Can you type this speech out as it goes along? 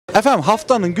Efendim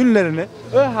haftanın günlerini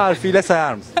Ö harfiyle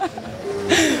sayar mısın?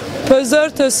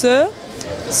 Pazartesi,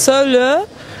 Salı,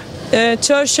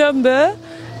 Çarşamba,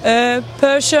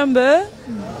 Perşembe,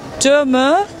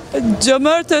 Cuma,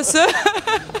 Cumartesi,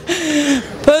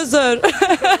 Pazar.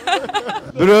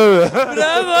 Bravo.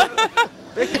 Bravo.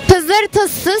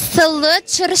 Pazartesi, Salı,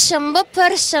 Çarşamba,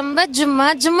 Perşembe,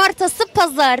 Cuma, Cumartesi,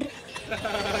 Pazar.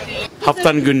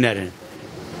 Haftanın günlerini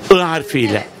I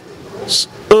harfiyle.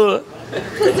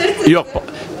 Yok.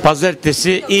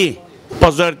 Pazartesi I.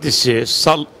 Pazartesi,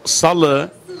 Salı,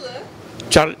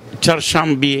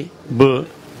 Çarşamba,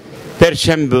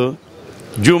 Perşembe,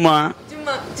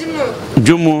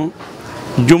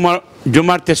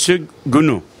 Cumartesi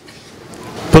günü.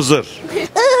 Pazar. I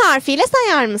harfiyle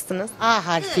sayar mısınız? A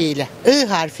harfiyle, I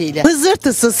harfiyle.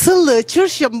 Pızırtısı, sılı,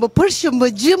 çırşımbı,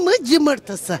 pırşımbı, cımı,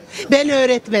 cımırtısı. Ben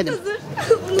öğretmenim.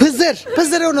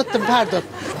 Pızırı unuttum pardon.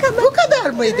 Bu kadar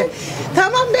mıydı?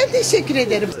 Tamam ben teşekkür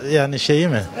ederim. Yani şeyi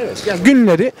mi? Evet. Yani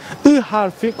günleri I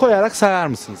harfi koyarak sayar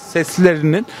mısınız?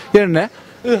 Seslilerinin yerine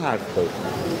I harfi koyun.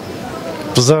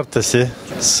 Pazartesi,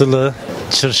 Salı,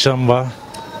 Çarşamba,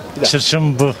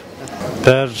 Çarşamba,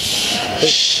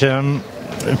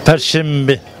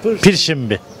 Perşembe,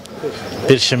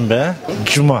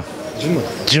 Cuma,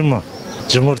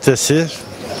 Cumartesi,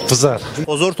 Pazar.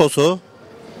 Pazartesi,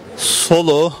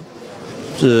 Salı,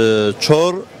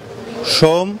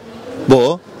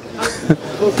 Çarşamba,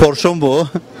 Perşembe,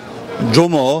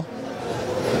 Cuma,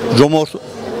 Cumartesi,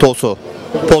 Pazar.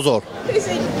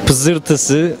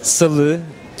 Pazartesi, Salı,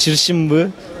 Çarşamba,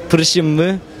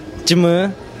 Perşembe,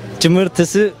 Cuma,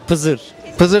 Cumartesi, Pazar.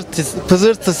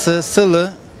 Pazartesi,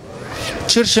 Salı,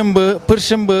 Çarşamba,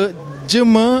 Perşembe,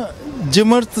 Cuma,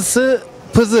 Cumartesi,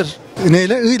 Pazar.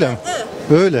 Neyle? Öyle mi?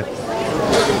 Öyle.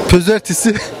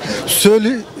 Pazartesi,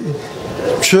 Salı,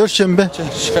 Çarşamba,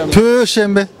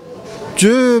 Perşembe,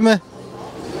 Cuma,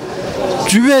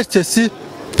 Cumartesi,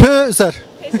 Pazar.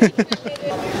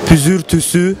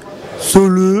 Pazartesi,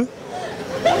 Salı,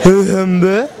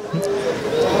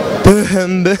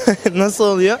 Perşembe, nasıl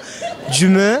oluyor?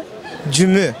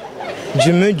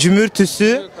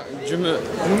 Cumartesi,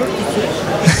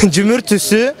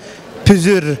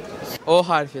 Pazar. O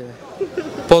harfiyle.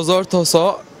 Pazartesi,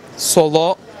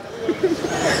 Salı,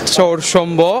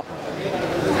 Çarşamba,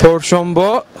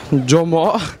 Perşembe,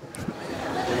 Cuma.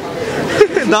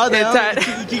 Daha devam.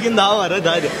 İki gün daha var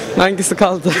hadi. Hangisi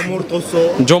kaldı?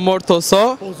 Cumartesi,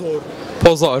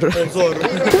 Pazar.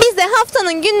 Bize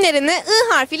haftanın günlerini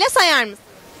I harfiyle sayar mısınız?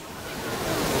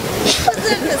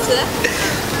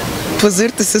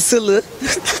 Pazartesi, Salı.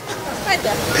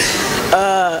 Hadi.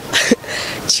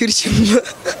 Çarşamba,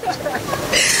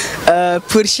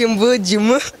 Perşembe,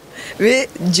 Cuma ve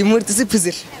Cumartesi,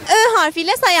 Pazar. I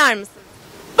harfiyle sayar mısınız?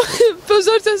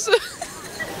 Pazartesi.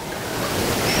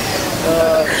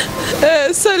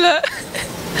 Salı,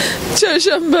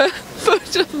 Çarşamba,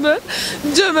 Perşembe,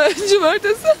 Cuma,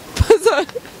 Cumartesi, Pazar.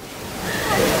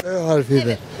 Ö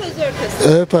harfiyle.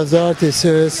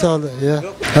 Pazartesi, Salı. Ya.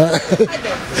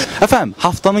 Efendim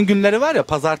haftanın günleri var ya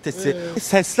pazartesi.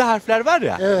 Sesli harfler var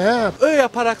ya. Ö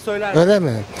yaparak söyler misin? Öyle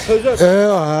mi?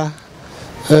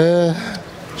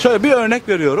 Şöyle bir örnek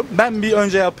veriyorum. Ben bir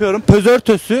önce yapıyorum.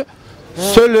 Pazartesi,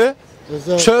 Salı,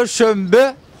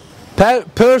 Çarşamba,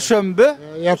 Perşembe.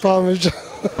 Yapamayacağım.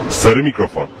 Sarı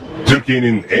Mikrofon.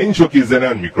 Türkiye'nin en çok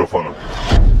izlenen mikrofonu.